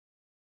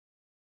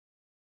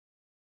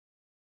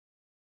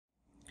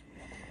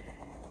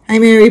Hi,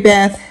 Mary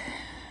Beth.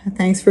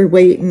 Thanks for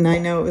waiting. I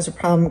know it was a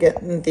problem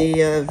getting the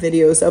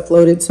videos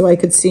uploaded so I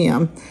could see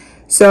them.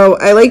 So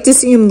I like to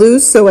see them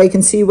loose so I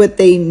can see what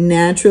they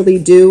naturally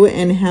do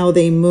and how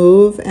they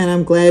move. And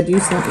I'm glad you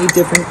sent me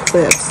different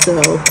clips.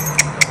 So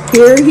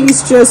here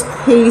he's just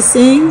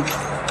pacing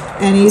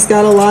and he's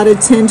got a lot of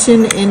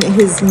tension in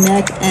his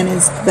neck and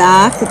his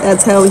back.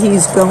 That's how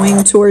he's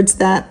going towards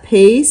that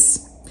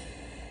pace.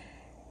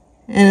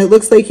 And it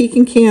looks like he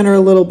can canter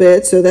a little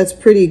bit, so that's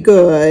pretty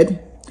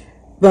good.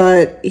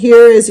 But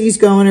here as he's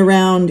going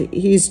around,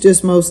 he's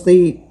just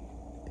mostly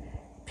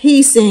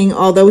pacing,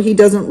 although he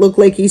doesn't look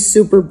like he's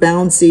super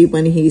bouncy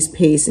when he's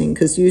pacing,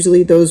 because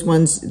usually those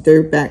ones,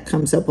 their back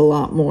comes up a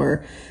lot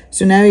more.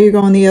 So now you're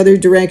going the other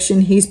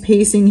direction. He's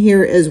pacing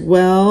here as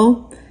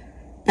well.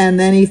 And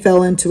then he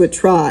fell into a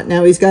trot.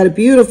 Now he's got a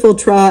beautiful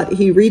trot.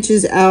 He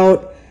reaches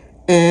out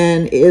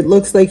and it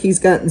looks like he's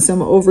gotten some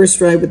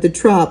overstride with the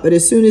trot. But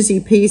as soon as he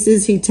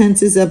paces, he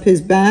tenses up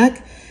his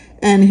back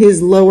and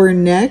his lower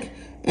neck,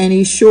 and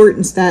he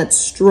shortens that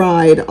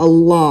stride a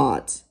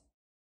lot.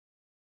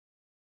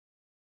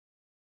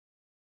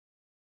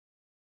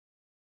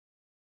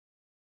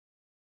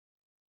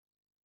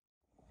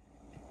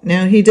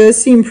 Now he does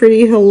seem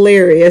pretty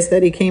hilarious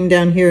that he came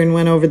down here and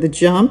went over the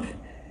jump.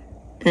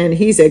 And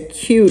he's a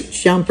cute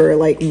jumper,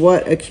 like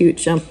what a cute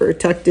jumper,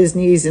 tucked his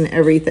knees and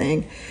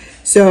everything.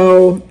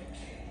 So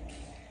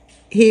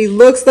he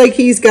looks like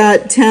he's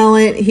got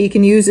talent. He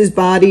can use his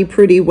body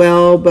pretty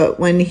well, but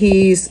when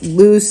he's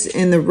loose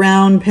in the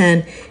round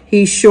pen,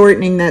 he's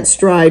shortening that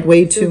stride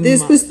way too much.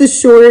 This was the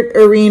short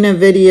arena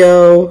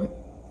video.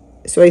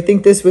 So I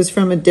think this was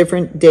from a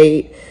different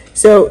date.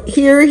 So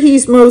here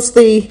he's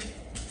mostly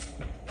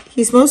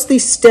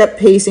step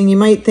pacing. You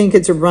might think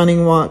it's a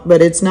running walk,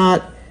 but it's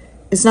not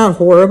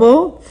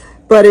horrible,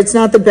 but it's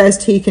not the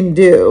best he can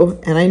do.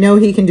 And I know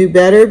he can do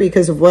better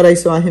because of what I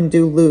saw him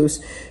do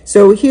loose.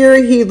 So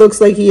here he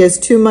looks like he has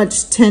too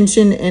much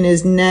tension in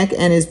his neck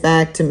and his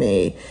back to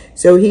me.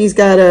 So he's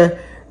got to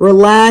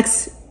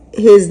relax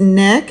his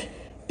neck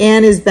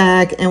and his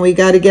back, and we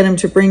got to get him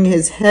to bring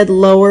his head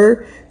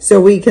lower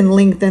so we can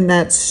lengthen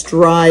that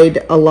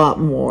stride a lot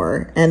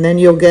more. And then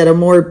you'll get a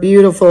more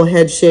beautiful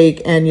head shake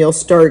and you'll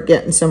start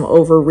getting some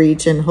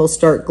overreach and he'll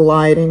start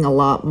gliding a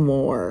lot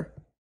more.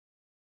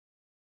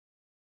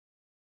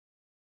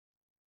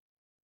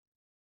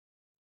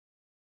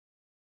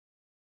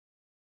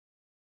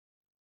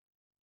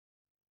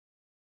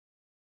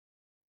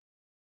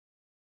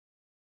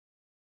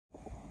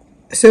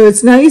 So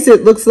it's nice.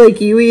 It looks like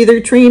you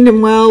either trained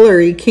him well or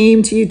he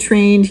came to you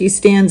trained. He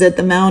stands at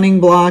the mounting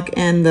block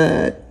and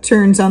the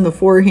turns on the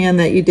forehand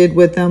that you did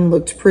with him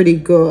looked pretty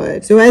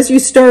good. So as you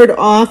start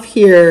off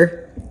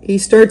here, he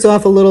starts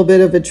off a little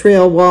bit of a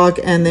trail walk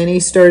and then he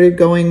started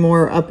going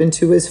more up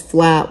into his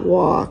flat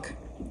walk.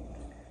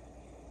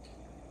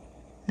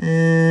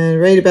 And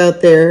right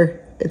about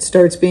there, it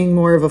starts being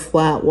more of a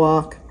flat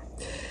walk.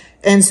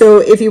 And so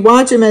if you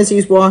watch him as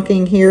he's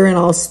walking here, and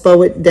I'll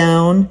slow it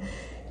down,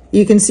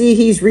 you can see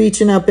he's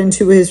reaching up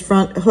into his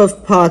front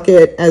hoof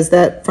pocket as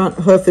that front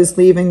hoof is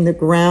leaving the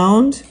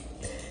ground.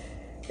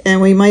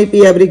 And we might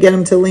be able to get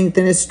him to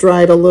lengthen his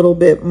stride a little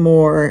bit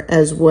more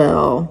as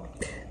well.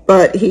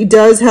 But he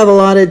does have a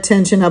lot of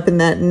tension up in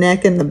that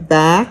neck and the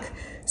back,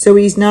 so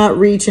he's not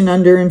reaching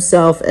under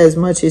himself as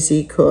much as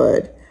he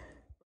could.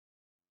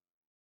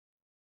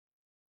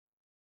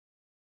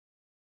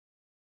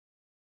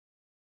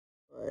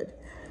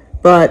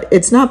 But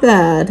it's not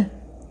bad,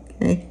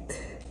 okay?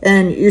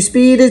 And your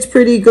speed is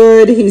pretty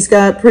good. He's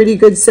got pretty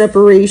good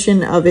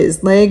separation of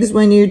his legs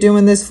when you're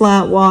doing this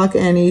flat walk,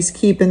 and he's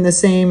keeping the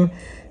same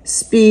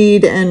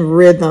speed and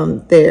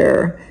rhythm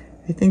there.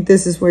 I think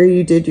this is where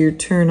you did your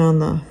turn on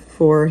the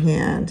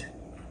forehand.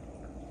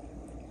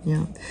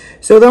 Yeah.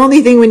 So the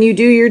only thing when you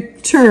do your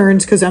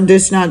turns, because I'm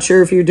just not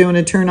sure if you're doing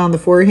a turn on the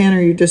forehand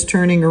or you're just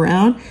turning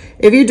around.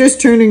 If you're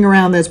just turning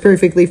around, that's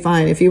perfectly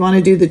fine. If you want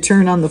to do the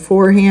turn on the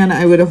forehand,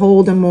 I would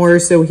hold him more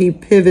so he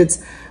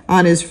pivots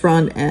on his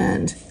front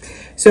end.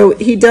 So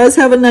he does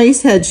have a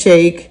nice head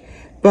shake,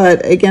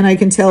 but again, I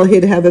can tell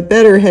he'd have a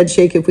better head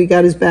shake if we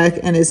got his back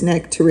and his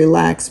neck to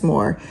relax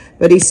more.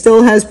 But he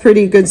still has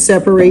pretty good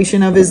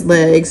separation of his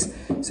legs.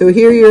 So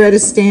here you're at a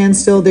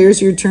standstill.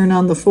 There's your turn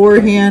on the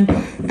forehand.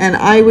 And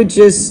I would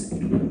just,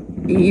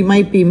 you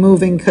might be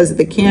moving because of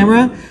the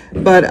camera,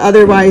 but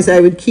otherwise I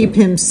would keep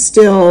him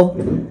still,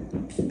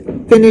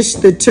 finish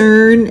the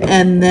turn,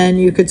 and then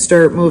you could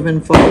start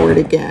moving forward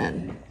again.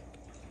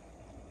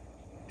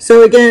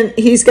 So again,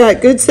 he's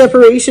got good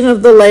separation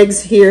of the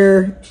legs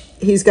here.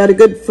 He's got a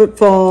good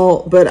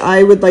footfall, but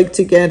I would like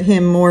to get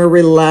him more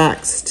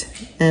relaxed.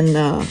 And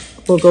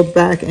we'll go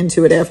back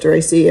into it after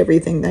I see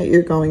everything that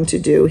you're going to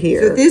do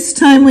here. So this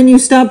time when you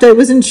stopped, I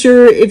wasn't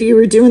sure if you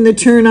were doing the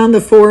turn on the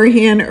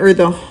forehand or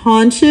the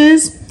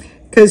haunches,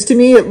 because to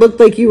me it looked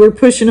like you were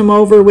pushing him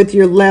over with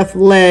your left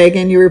leg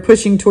and you were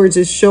pushing towards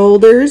his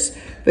shoulders.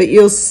 But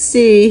you'll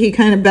see he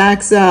kind of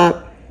backs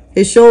up.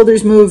 His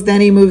shoulders move,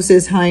 then he moves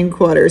his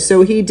hindquarter.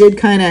 So he did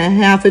kind of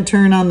half a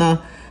turn on the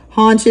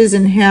haunches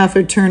and half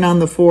a turn on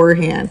the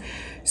forehand.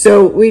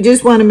 So we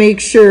just want to make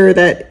sure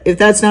that if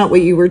that's not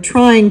what you were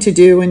trying to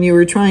do and you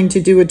were trying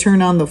to do a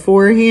turn on the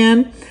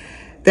forehand,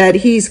 that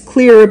he's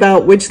clear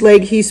about which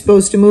leg he's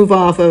supposed to move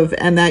off of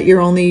and that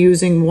you're only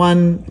using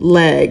one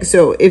leg.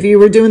 So if you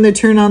were doing the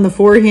turn on the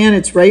forehand,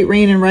 it's right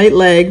rein and right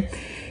leg.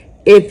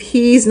 If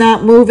he's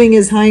not moving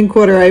his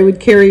hindquarter, I would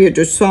carry a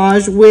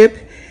dressage whip.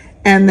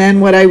 And then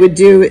what I would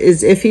do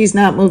is if he's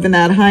not moving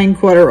that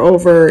hindquarter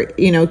over,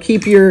 you know,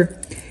 keep your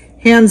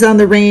hands on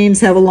the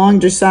reins, have a long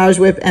dressage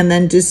whip, and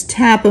then just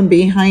tap him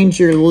behind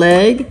your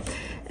leg.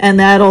 And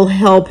that'll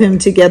help him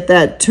to get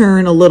that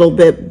turn a little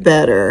bit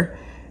better.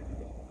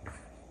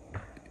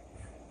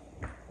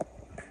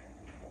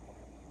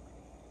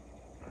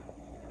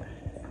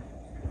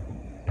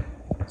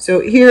 So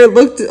here it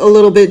looked a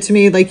little bit to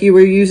me like you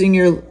were using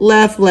your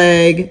left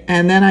leg,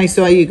 and then I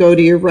saw you go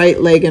to your right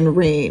leg and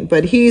rein.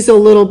 But he's a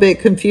little bit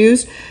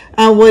confused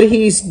on what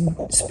he's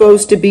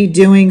supposed to be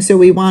doing, so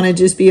we want to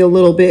just be a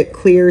little bit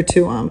clear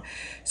to him.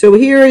 So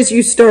here as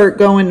you start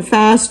going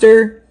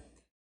faster,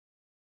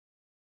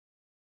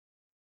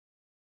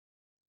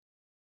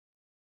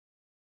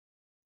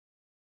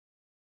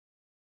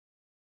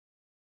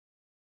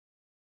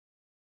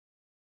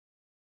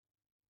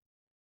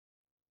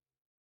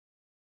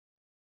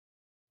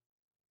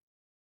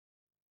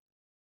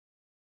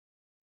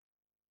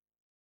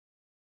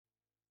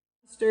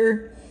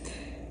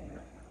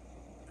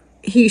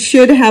 he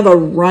should have a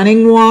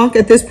running walk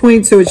at this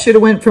point, so it should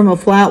have went from a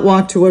flat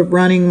walk to a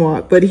running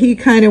walk, but he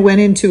kind of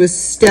went into a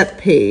step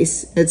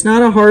pace. It's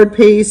not a hard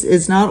pace,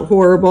 it's not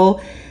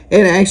horrible,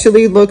 it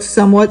actually looks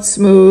somewhat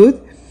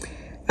smooth,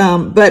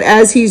 but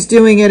as he's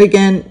doing it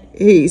again,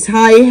 he's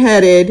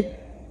high-headed,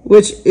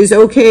 which is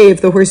okay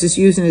if the horse is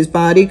using his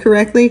body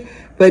correctly,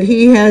 but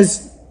he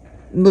has,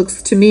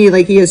 looks to me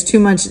like he has too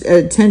much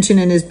tension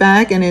in his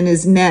back and in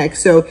his neck.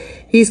 So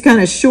he's kind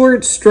of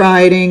short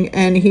striding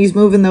and he's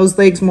moving those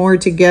legs more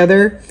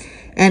together.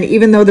 And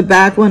even though the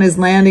back one is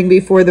landing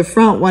before the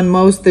front one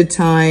most of the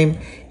time,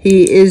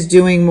 he is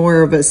doing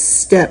more of a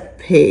step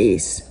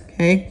pace.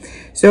 Okay.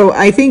 So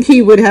I think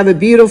he would have a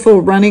beautiful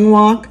running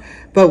walk,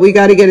 but we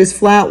got to get his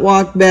flat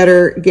walk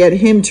better, get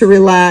him to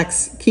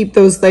relax, keep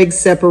those legs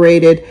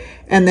separated.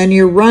 And then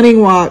your running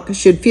walk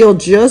should feel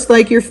just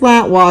like your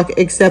flat walk,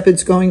 except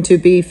it's going to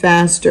be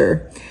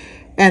faster.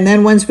 And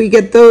then once we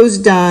get those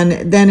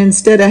done, then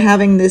instead of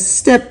having this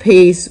step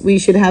pace, we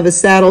should have a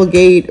saddle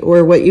gait,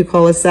 or what you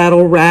call a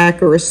saddle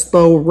rack or a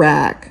slow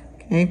rack.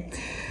 Okay.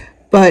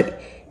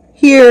 But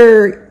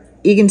here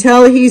you can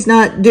tell he's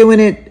not doing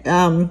it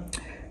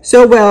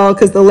so well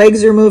because the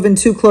legs are moving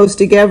too close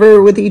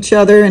together with each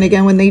other. And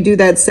again, when they do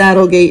that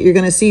saddle gait, you're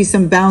going to see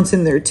some bounce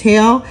in their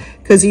tail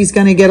because he's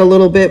going to get a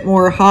little bit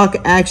more hawk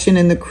action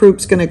and the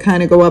croup's going to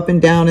kind of go up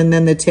and down, and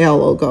then the tail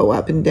will go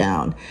up and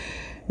down.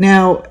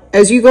 Now,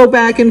 as you go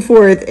back and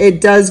forth, it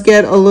does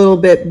get a little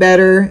bit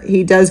better.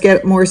 He does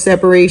get more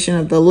separation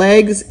of the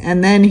legs,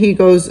 and then he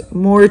goes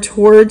more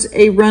towards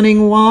a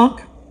running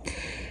walk.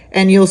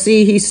 And you'll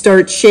see he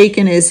starts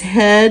shaking his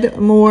head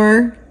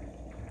more.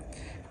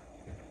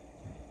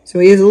 So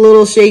he has a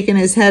little shake in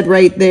his head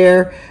right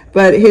there,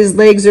 but his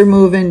legs are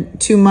moving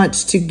too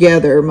much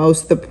together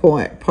most of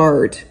the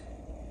part.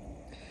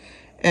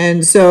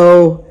 And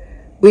so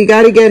we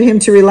got to get him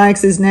to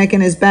relax his neck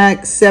and his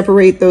back,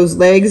 separate those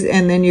legs,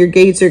 and then your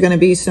gaits are going to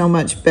be so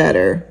much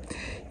better.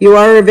 You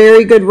are a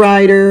very good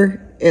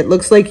rider. It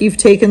looks like you've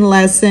taken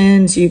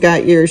lessons. You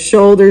got your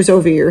shoulders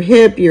over your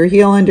hip, your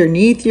heel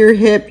underneath your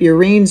hip, your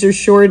reins are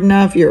short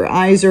enough, your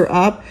eyes are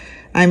up.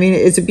 I mean,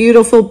 it's a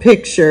beautiful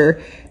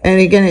picture. And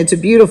again, it's a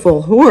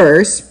beautiful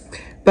horse,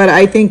 but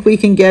I think we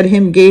can get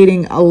him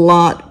gaiting a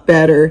lot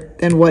better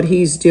than what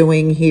he's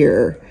doing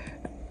here.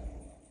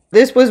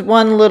 This was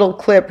one little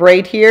clip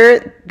right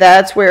here.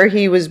 That's where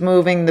he was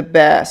moving the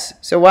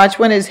best. So watch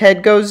when his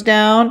head goes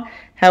down,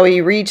 how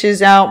he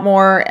reaches out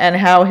more, and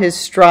how his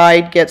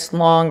stride gets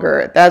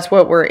longer. That's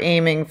what we're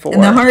aiming for.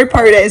 And the hard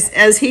part is,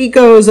 as he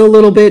goes a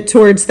little bit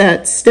towards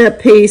that step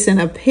pace and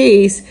a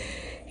pace,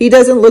 he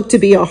doesn't look to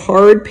be a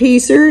hard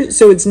pacer,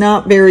 so it's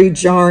not very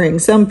jarring.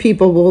 Some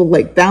people will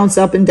like bounce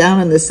up and down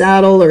in the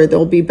saddle, or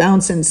they'll be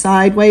bouncing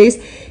sideways.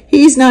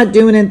 He's not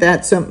doing it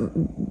that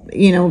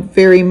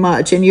very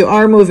much. And you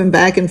are moving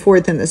back and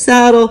forth in the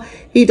saddle.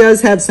 He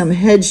does have some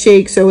head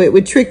shake, so it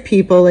would trick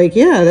people like,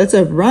 yeah, that's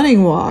a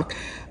running walk.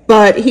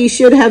 But he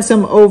should have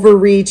some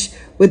overreach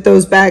with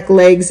those back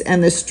legs,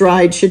 and the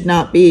stride should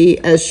not be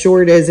as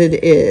short as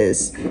it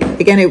is.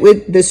 Again,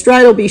 the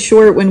stride will be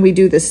short when we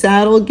do the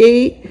saddle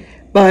gait,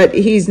 but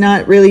he's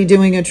not really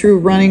doing a true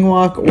running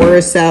walk or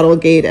a saddle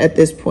gait at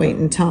this point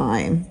in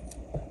time.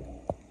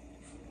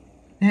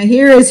 Now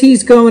here as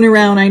he's going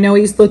around, I know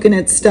he's looking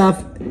at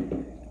stuff,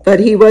 but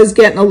he was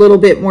getting a little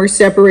bit more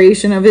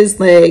separation of his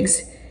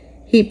legs.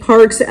 He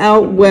parks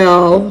out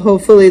well.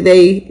 Hopefully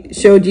they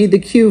showed you the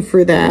cue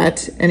for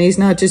that, and he's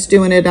not just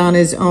doing it on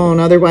his own.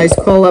 Otherwise,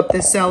 call up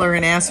the seller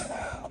and ask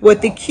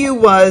what the cue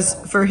was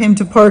for him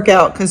to park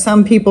out, because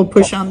some people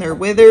push on their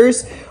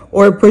withers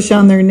or push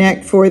on their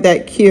neck for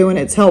that cue, and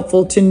it's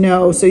helpful to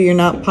know so you're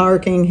not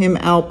parking him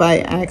out by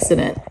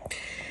accident.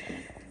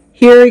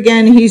 Here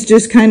again, he's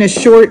just kind of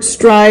short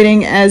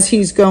striding as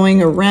he's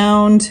going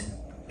around.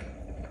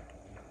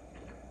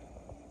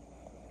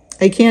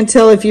 I can't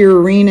tell if your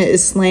arena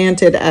is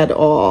slanted at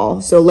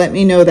all, so let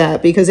me know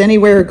that, because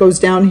anywhere it goes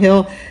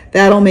downhill,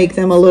 that'll make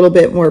them a little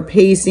bit more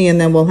pacey,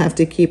 and then we'll have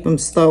to keep them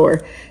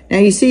slower. Now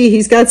you see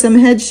he's got some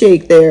head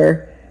shake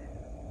there,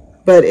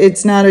 but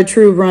it's not a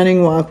true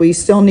running walk. We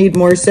still need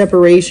more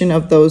separation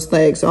of those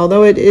legs,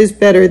 although it is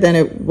better than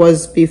it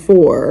was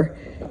before,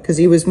 because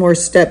he was more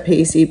step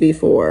pacey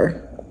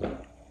before.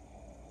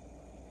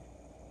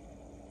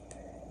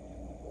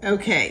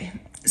 Okay.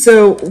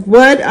 So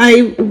what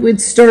I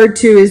would start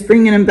to is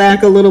bringing him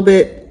back a little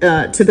bit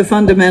to the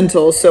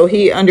fundamentals so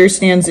he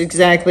understands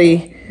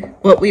exactly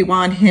what we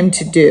want him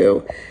to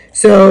do.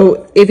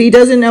 So if he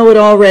doesn't know it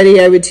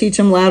already, I would teach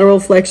him lateral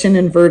flexion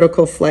and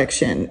vertical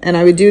flexion. And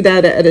I would do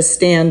that at a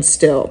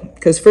standstill,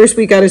 because first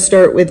we got to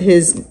start with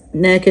his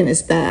neck and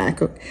his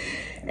back.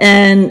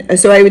 And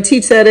so I would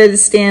teach that at a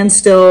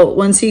standstill.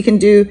 Once he can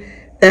do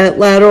that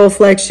lateral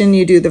flexion,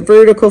 you do the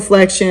vertical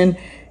flexion.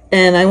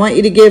 And I want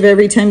you to give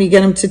every time you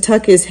get him to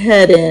tuck his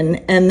head in.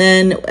 And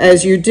then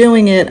as you're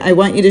doing it, I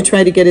want you to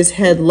try to get his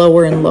head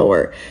lower and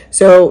lower.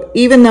 So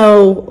even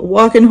though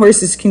walking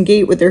horses can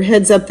gait with their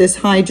heads up this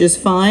high just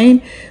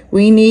fine,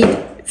 we need,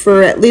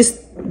 for at least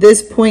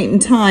this point in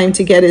time,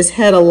 to get his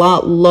head a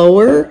lot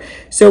lower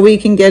so we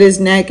can get his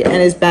neck and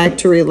his back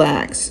to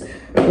relax.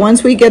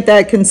 Once we get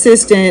that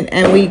consistent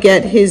and we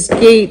get his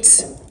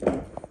gaits,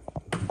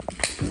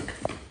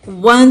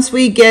 once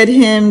we get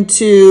him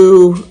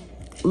to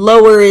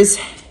lower his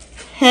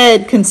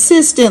head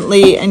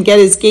consistently and get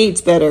his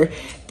gaits better,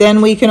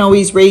 then we can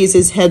always raise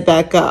his head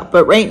back up.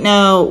 But right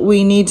now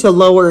we need to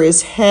lower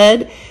his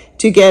head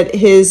to get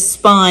his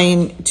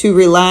spine to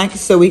relax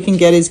so we can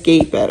get his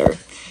gait better.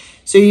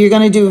 So you're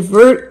going to do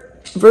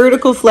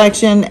vertical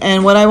flexion,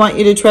 and what I want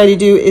you to try to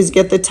do is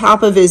get the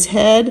top of his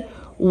head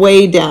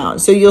way down.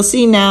 So you'll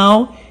see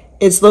now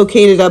it's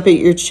located up at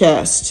your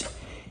chest.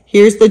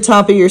 Here's the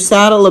top of your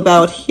saddle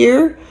about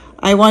here.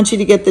 I want you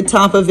to get the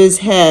top of his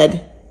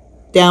head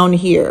down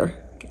here.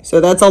 So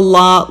that's a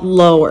lot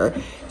lower.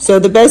 So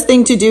the best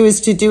thing to do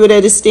is to do it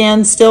at a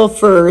standstill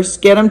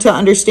first, get him to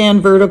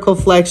understand vertical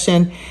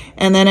flexion,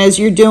 and then as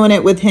you're doing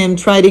it with him,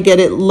 try to get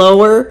it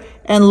lower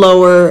and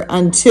lower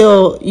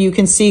until you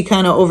can see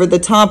kind of over the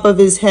top of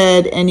his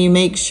head, and you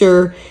make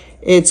sure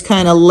it's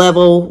kind of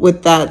level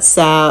with that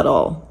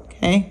saddle,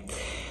 okay?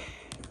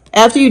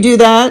 After you do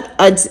that,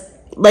 I'd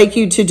like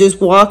you to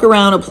just walk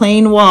around a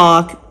plain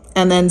walk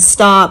and then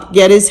stop,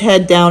 get his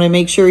head down, and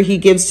make sure he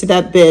gives to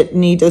that bit,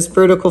 and he does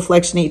vertical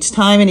flexion each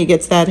time, and he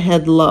gets that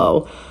head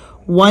low.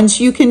 Once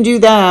you can do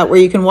that, where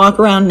you can walk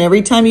around and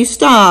every time you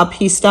stop,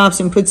 he stops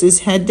and puts his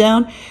head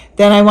down,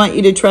 then I want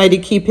you to try to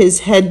keep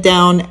his head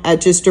down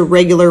at just a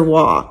regular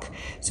walk.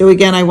 So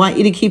again, I want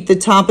you to keep the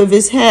top of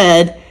his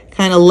head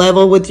kind of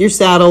level with your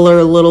saddle or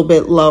a little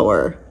bit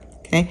lower.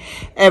 Okay.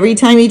 Every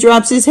time he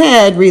drops his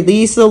head,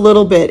 release a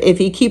little bit. If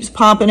he keeps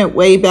popping it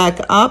way back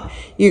up,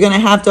 you're going to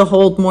have to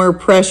hold more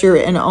pressure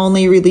and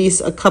only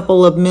release a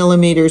couple of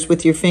millimeters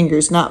with your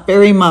fingers, not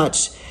very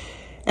much.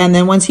 And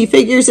then once he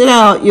figures it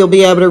out, you'll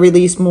be able to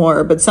release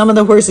more. But some of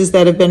the horses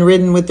that have been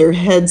ridden with their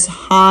heads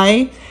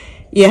high,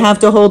 you have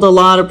to hold a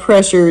lot of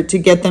pressure to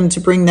get them to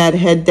bring that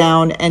head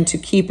down and to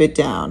keep it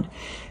down.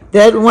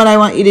 Then what I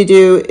want you to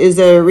do is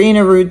an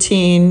arena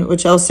routine,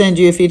 which I'll send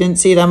you if you didn't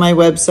see it on my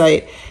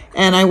website.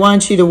 And I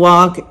want you to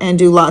walk and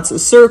do lots of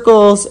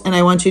circles, and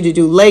I want you to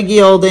do leg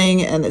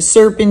yielding and the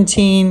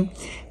serpentine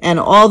and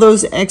all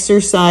those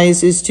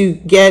exercises to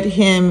get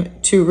him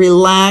to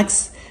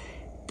relax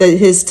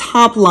his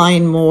top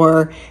line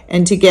more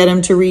and to get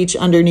him to reach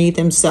underneath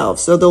himself.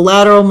 So the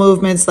lateral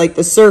movements like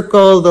the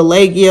circle, the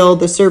leg yield,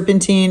 the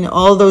serpentine,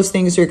 all those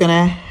things are going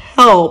to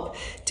help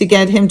to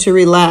get him to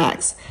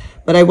relax.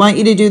 But I want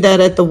you to do that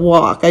at the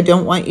walk. I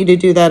don't want you to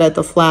do that at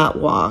the flat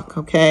walk,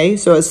 okay?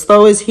 So as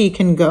slow as he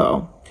can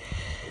go.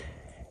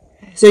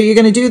 So you're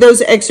going to do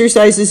those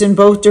exercises in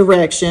both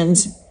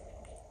directions.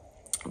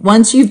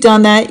 Once you've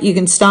done that, you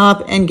can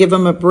stop and give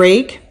him a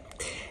break.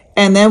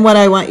 And then what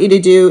I want you to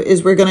do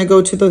is we're going to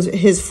go to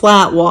his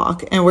flat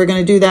walk, and we're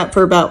going to do that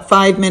for about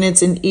 5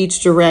 minutes in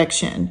each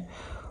direction.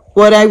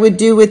 What I would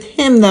do with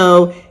him,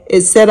 though,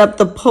 is set up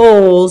the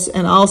poles,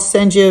 and I'll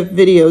send you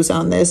videos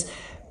on this,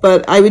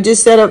 but I would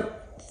just set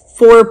up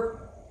four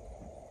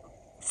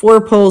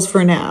poles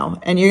for now.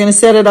 And you're going to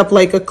set it up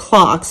like a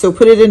clock. So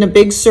put it in a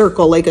big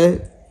circle, like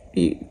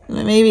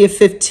maybe a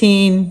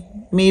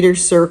 15-meter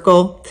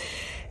circle.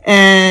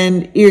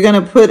 And you're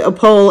going to put a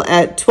pole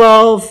at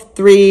 12,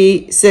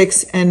 3,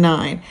 6, and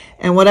 9.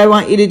 And what I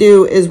want you to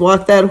do is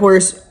walk that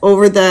horse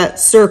over that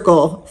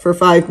circle for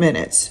 5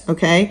 minutes,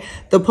 okay?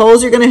 The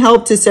poles are going to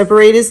help to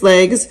separate his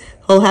legs.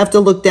 He'll have to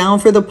look down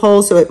for the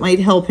pole, so it might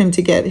help him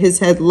to get his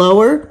head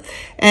lower.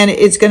 And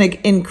it's going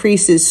to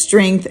increase his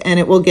strength, and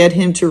it will get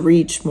him to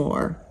reach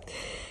more.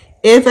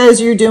 If,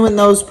 as you're doing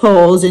those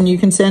poles, and you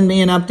can send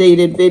me an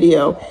updated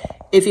video,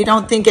 if you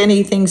don't think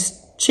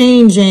anything's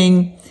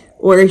changing,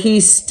 or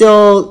he's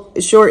still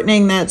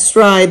shortening that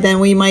stride, then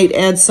we might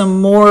add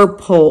some more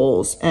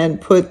poles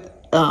and put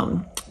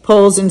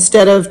poles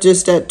instead of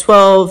just at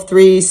 12,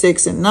 3,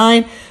 6, and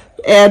 9,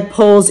 add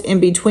poles in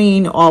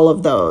between all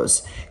of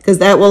those, because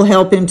that will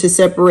help him to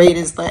separate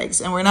his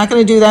legs. And we're not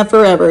going to do that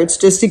forever. It's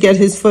just to get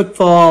his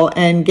footfall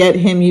and get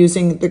him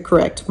using the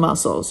correct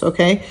muscles,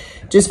 okay?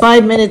 Just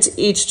 5 minutes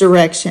each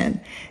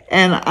direction.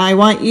 And I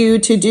want you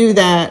to do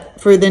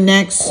that for the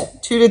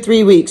next 2 to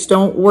 3 weeks.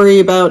 Don't worry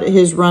about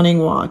his running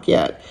walk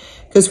yet,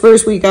 because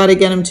first we got to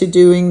get him to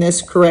doing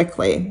this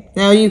correctly.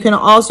 Now you can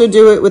also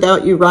do it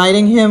without you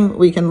riding him.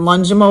 We can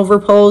lunge him over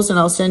poles, and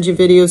I'll send you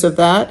videos of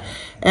that.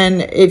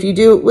 And if you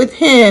do it with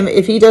him,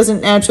 if he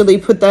doesn't naturally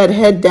put that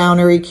head down,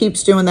 or he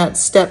keeps doing that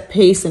step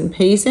pace and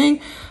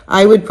pacing,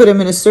 I would put him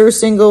in a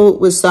surcingle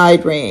with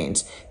side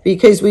reins,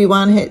 because we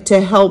want it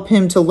to help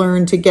him to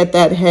learn to get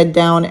that head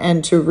down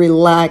and to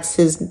relax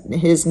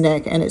his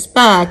neck and his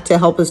back to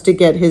help us to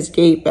get his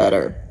gait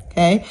better.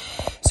 Okay,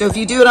 so if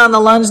you do it on the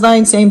lunge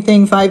line, same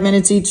thing, 5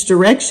 minutes each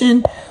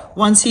direction.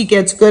 Once he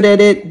gets good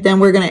at it, then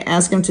we're going to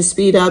ask him to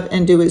speed up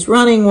and do his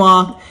running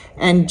walk,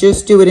 and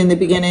just do it in the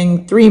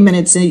beginning, 3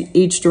 minutes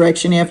each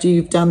direction, after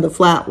you've done the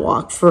flat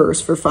walk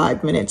first for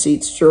 5 minutes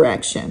each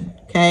direction.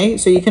 Okay,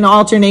 so you can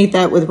alternate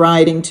that with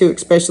riding too,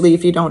 especially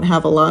if you don't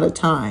have a lot of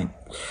time.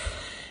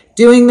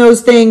 Doing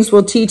those things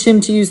will teach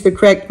him to use the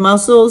correct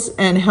muscles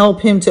and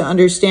help him to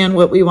understand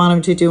what we want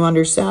him to do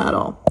under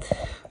saddle.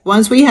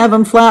 Once we have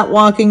him flat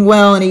walking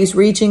well and he's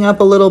reaching up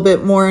a little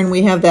bit more and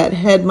we have that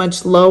head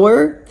much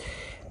lower,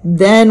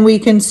 then we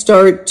can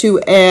start to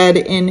add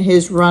in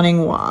his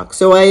running walk.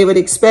 So I would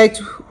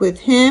expect with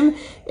him,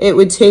 it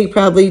would take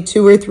probably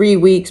 2 or 3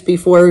 weeks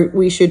before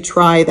we should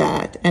try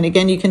that. And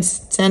again, you can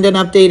send an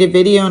updated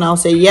video and I'll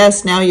say,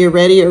 yes, now you're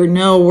ready, or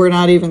no, we're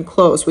not even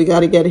close. We got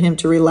to get him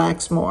to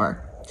relax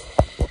more.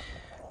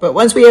 But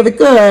once we have it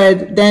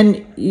good,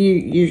 then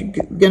you're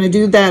going to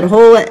do that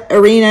whole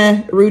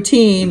arena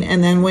routine.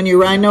 And then when you're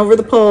riding over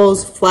the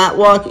poles, flat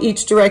walk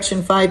each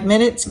direction 5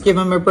 minutes, give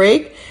him a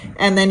break.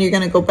 And then you're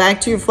going to go back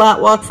to your flat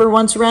walk for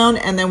once around.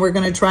 And then we're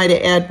going to try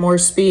to add more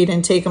speed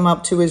and take him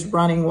up to his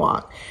running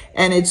walk.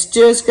 And it's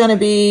just going to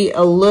be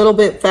a little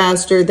bit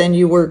faster than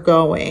you were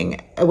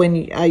going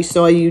when I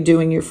saw you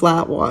doing your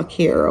flat walk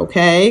here,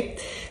 okay?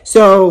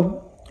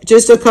 So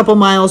just a couple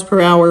miles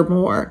per hour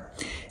more.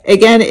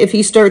 Again, if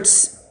he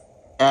starts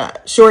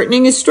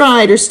shortening his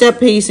stride or step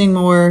pacing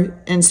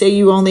more, and say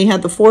you only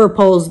had the 4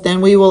 poles,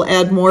 then we will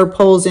add more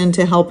poles in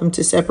to help him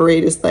to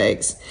separate his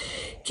legs.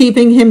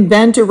 Keeping him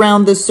bent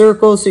around the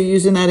circle, so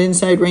using that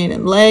inside rein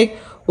and leg,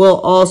 will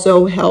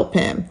also help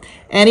him.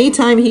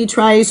 Anytime he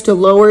tries to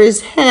lower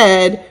his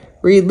head,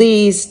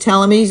 release,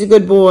 tell him he's a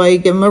good boy,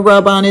 give him a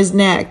rub on his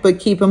neck, but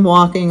keep him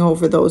walking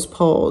over those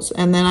poles.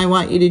 And then I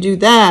want you to do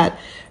that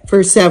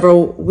for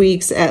several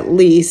weeks at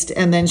least,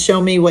 and then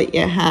show me what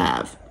you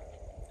have.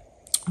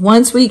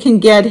 Once we can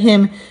get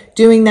him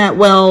doing that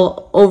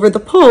well over the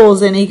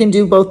poles, and he can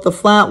do both the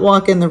flat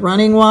walk and the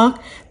running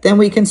walk, then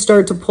we can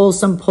start to pull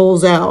some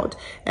poles out.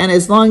 And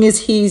as long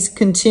as he's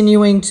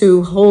continuing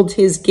to hold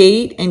his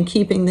gait and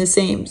keeping the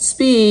same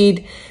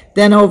speed,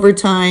 then over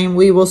time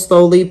we will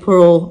slowly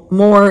pull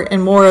more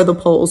and more of the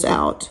poles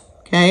out.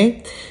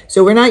 Okay,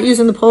 so we're not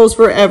using the poles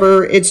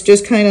forever. It's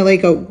just kind of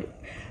like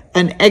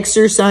an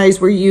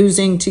exercise we're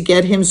using to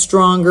get him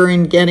stronger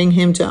and getting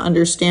him to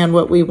understand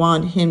what we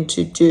want him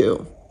to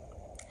do.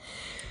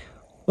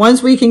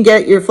 Once we can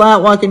get your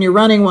flat walk and your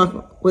running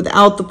walk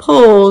without the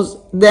poles,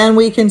 then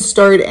we can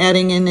start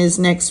adding in his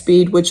next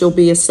speed, which will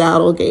be a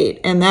saddle gait.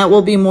 And that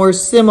will be more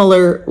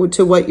similar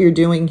to what you're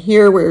doing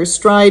here, where his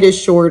stride is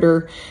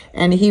shorter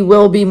and he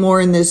will be more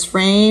in this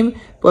frame,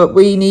 but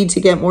we need to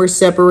get more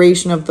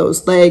separation of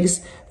those legs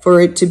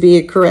for it to be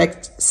a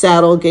correct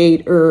saddle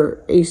gait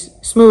or a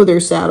smoother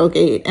saddle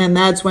gait. And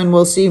that's when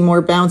we'll see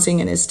more bouncing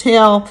in his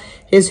tail.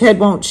 His head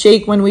won't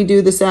shake when we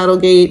do the saddle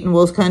gait, and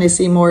we'll kind of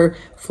see more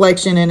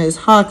flexion in his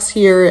hocks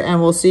here,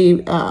 and we'll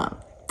see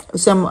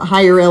some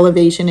higher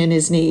elevation in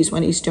his knees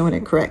when he's doing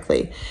it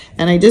correctly.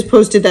 And I just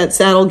posted that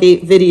saddle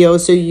gait video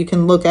so you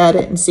can look at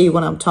it and see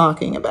what I'm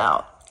talking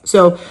about.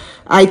 So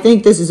I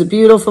think this is a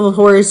beautiful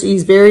horse.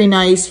 He's very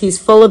nice. He's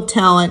full of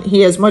talent.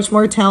 He has much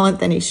more talent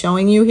than he's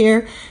showing you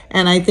here.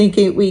 And I think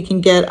we can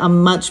get a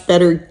much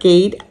better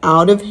gait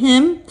out of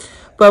him.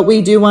 But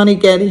we do want to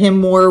get him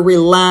more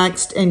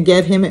relaxed and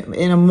get him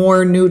in a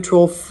more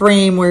neutral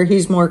frame where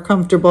he's more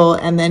comfortable,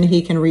 and then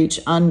he can reach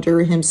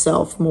under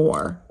himself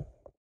more.